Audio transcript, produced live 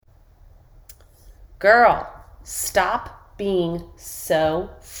Girl, stop being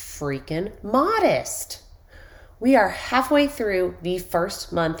so freaking modest. We are halfway through the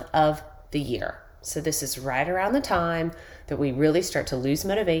first month of the year. So this is right around the time that we really start to lose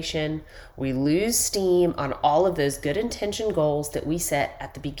motivation. We lose steam on all of those good intention goals that we set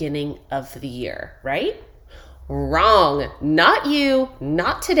at the beginning of the year, right? Wrong. Not you,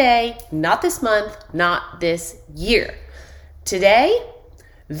 not today, not this month, not this year. Today,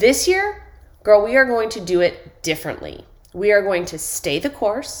 this year, girl, we are going to do it differently. We are going to stay the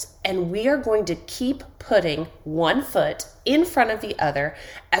course, and we are going to keep putting one foot in front of the other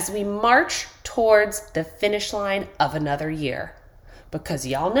as we march towards the finish line of another year. Because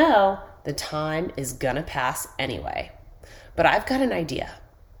y'all know the time is gonna pass anyway. But I've got an idea,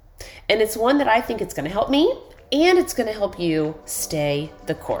 and it's one that I think it's gonna help me, and it's gonna help you stay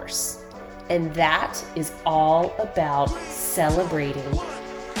the course. And that is all about celebrating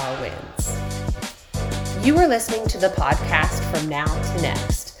our wins. You are listening to the podcast From Now to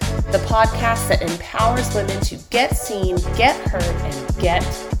Next, the podcast that empowers women to get seen, get heard, and get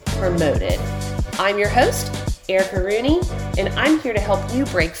promoted. I'm your host, Erica Rooney, and I'm here to help you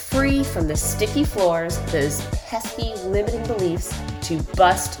break free from the sticky floors, those pesky limiting beliefs, to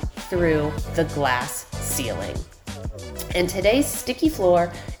bust through the glass ceiling. And today's sticky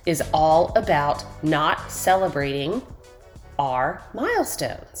floor is all about not celebrating our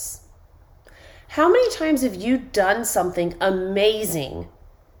milestones. How many times have you done something amazing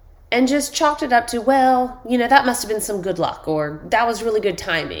and just chalked it up to, well, that must have been some good luck, or that was really good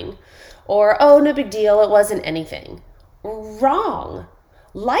timing, or, oh, no big deal, it wasn't anything? Wrong.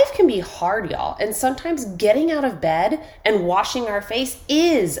 Life can be hard, y'all, and sometimes getting out of bed and washing our face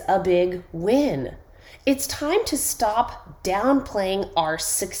is a big win. It's time to stop downplaying our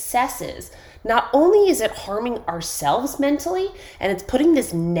successes. Not only is it harming ourselves mentally, and it's putting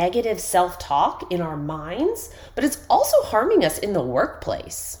this negative self-talk in our minds, but it's also harming us in the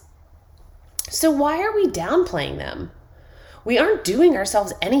workplace. So why are we downplaying them? We aren't doing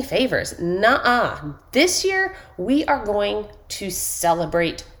ourselves any favors. Nuh-uh. This year, we are going to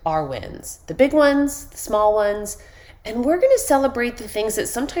celebrate our wins. The big ones, the small ones, and we're going to celebrate the things that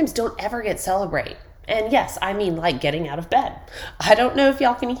sometimes don't ever get celebrated. And yes, I mean like getting out of bed. I don't know if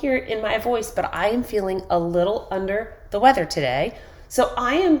y'all can hear it in my voice, but I am feeling a little under the weather today. So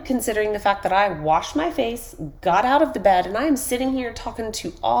I am considering the fact that I washed my face, got out of the bed, and I am sitting here talking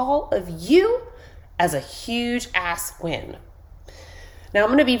to all of you as a huge ass win. Now I'm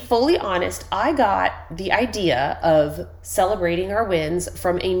going to be fully honest. I got the idea of celebrating our wins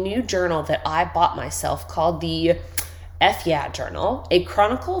from a new journal that I bought myself called the F Yeah Journal, a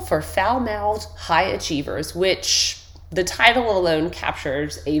chronicle for foul-mouthed high achievers, which the title alone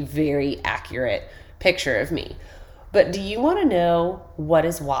captures a very accurate picture of me. But do you want to know what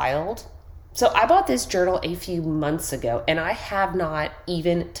is wild? So I bought this journal a few months ago, and I have not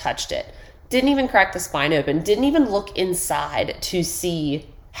even touched it. Didn't even crack the spine open, didn't even look inside to see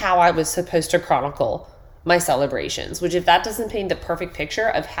how I was supposed to chronicle my celebrations, which if that doesn't paint the perfect picture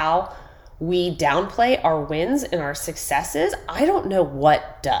of how we downplay our wins and our successes, I don't know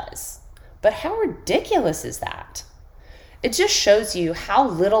what does. But how ridiculous is that? It just shows you how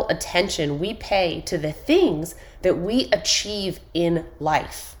little attention we pay to the things that we achieve in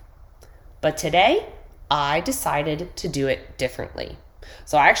life. But today, I decided to do it differently.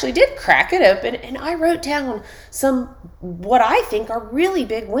 So I actually did crack it open, and I wrote down some what I think are really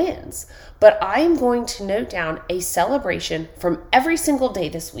big wins. But I am going to note down a celebration from every single day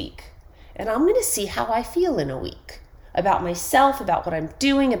this week. And I'm going to see how I feel in a week about myself, about what I'm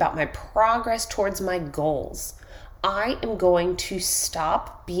doing, about my progress towards my goals. I am going to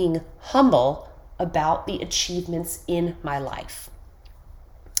stop being humble about the achievements in my life.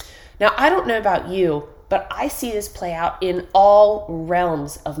 Now, I don't know about you, but I see this play out in all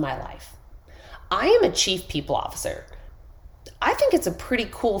realms of my life. I am a chief people officer. I think it's a pretty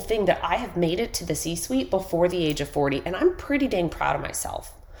cool thing that I have made it to the C-suite before the age of 40, and I'm pretty dang proud of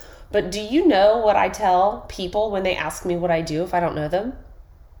myself. But do you know what I tell people when they ask me what I do if I don't know them?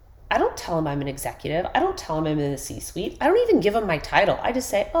 I don't tell them I'm an executive. I don't tell them I'm in the C-suite. I don't even give them my title. I just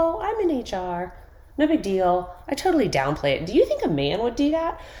say, oh, I'm in HR. No big deal. I totally downplay it. Do you think a man would do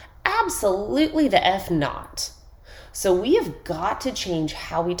that? Absolutely the F not. So we have got to change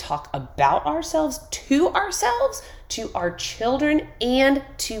how we talk about ourselves, to our children, and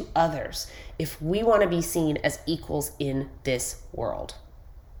to others if we want to be seen as equals in this world.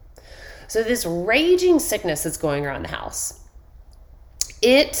 So this raging sickness that's going around the house,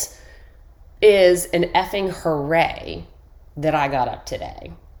 it is an effing hooray that I got up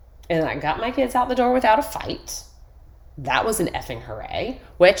today. And I got my kids out the door without a fight. That was an effing hooray,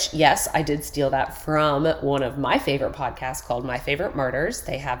 which, yes, I did steal that from one of my favorite podcasts called My Favorite Murders.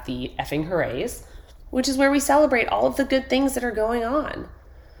 They have the effing hoorays, which is where we celebrate all of the good things that are going on.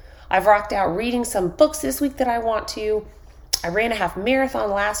 I've rocked out reading some books this week that I want to. I ran a half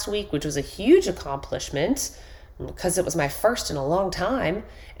marathon last week, which was a huge accomplishment because it was my first in a long time.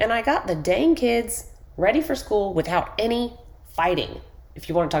 And I got the dang kids ready for school without any fighting. If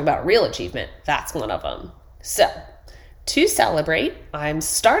you want to talk about real achievement, that's one of them. So, to celebrate, I'm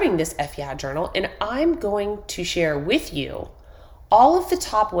starting this FYI journal, and I'm going to share with you all of the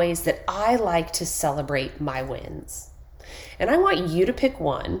top ways that I like to celebrate my wins. And I want you to pick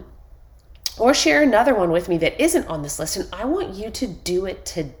one or share another one with me that isn't on this list, and I want you to do it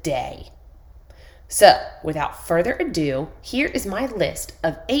today. So, without further ado, here is my list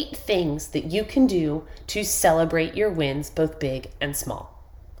of 8 things that you can do to celebrate your wins, both big and small.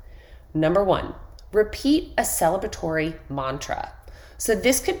 Number 1, repeat a celebratory mantra. So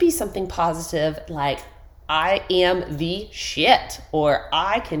this could be something positive like, I am the shit, or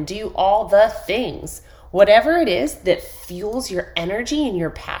I can do all the things. Whatever it is that fuels your energy and your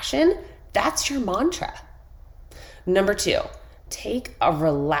passion, that's your mantra. Number 2, take a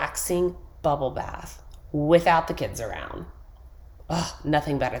relaxing bubble bath without the kids around. Oh,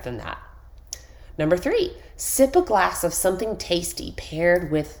 nothing better than that. Number 3, sip a glass of something tasty paired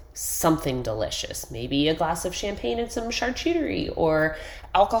with something delicious. Maybe a glass of champagne and some charcuterie, or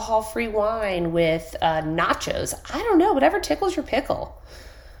alcohol-free wine with nachos. I don't know, whatever tickles your pickle.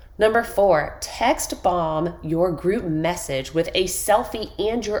 Number 4, text bomb your group message with a selfie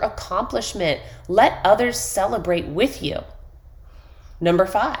and your accomplishment. Let others celebrate with you. Number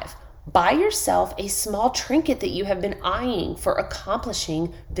 5, buy yourself a small trinket that you have been eyeing for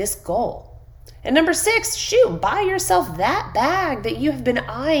accomplishing this goal. And number 6, buy yourself that bag that you have been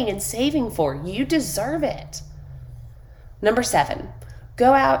eyeing and saving for. You deserve it. Number 7,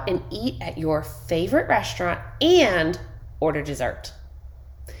 go out and eat at your favorite restaurant and order dessert.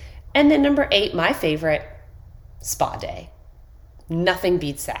 And then number 8, my favorite, spa day. Nothing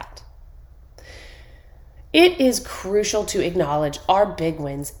beats that. It is crucial to acknowledge our big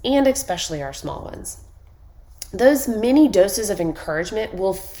wins and especially our small ones. Those mini doses of encouragement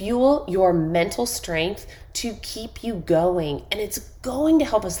will fuel your mental strength to keep you going. And it's going to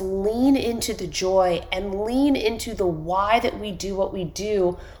help us lean into the joy and lean into the why that we do what we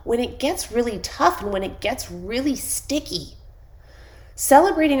do when it gets really tough and when it gets really sticky.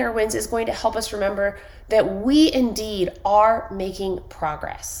 Celebrating our wins is going to help us remember that we indeed are making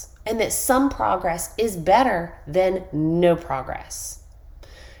progress and that some progress is better than no progress.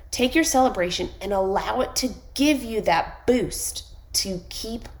 Take your celebration and allow it to give you that boost to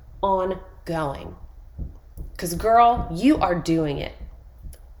keep on going. Because girl, you are doing it.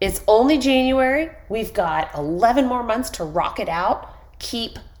 It's only January. We've got 11 more months to rock it out.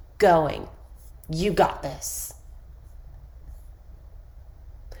 Keep going. You got this.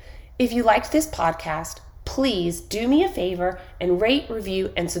 If you liked this podcast, please do me a favor and rate,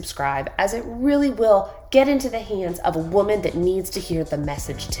 review, and subscribe, as it really will get into the hands of a woman that needs to hear the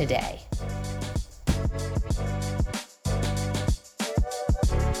message today.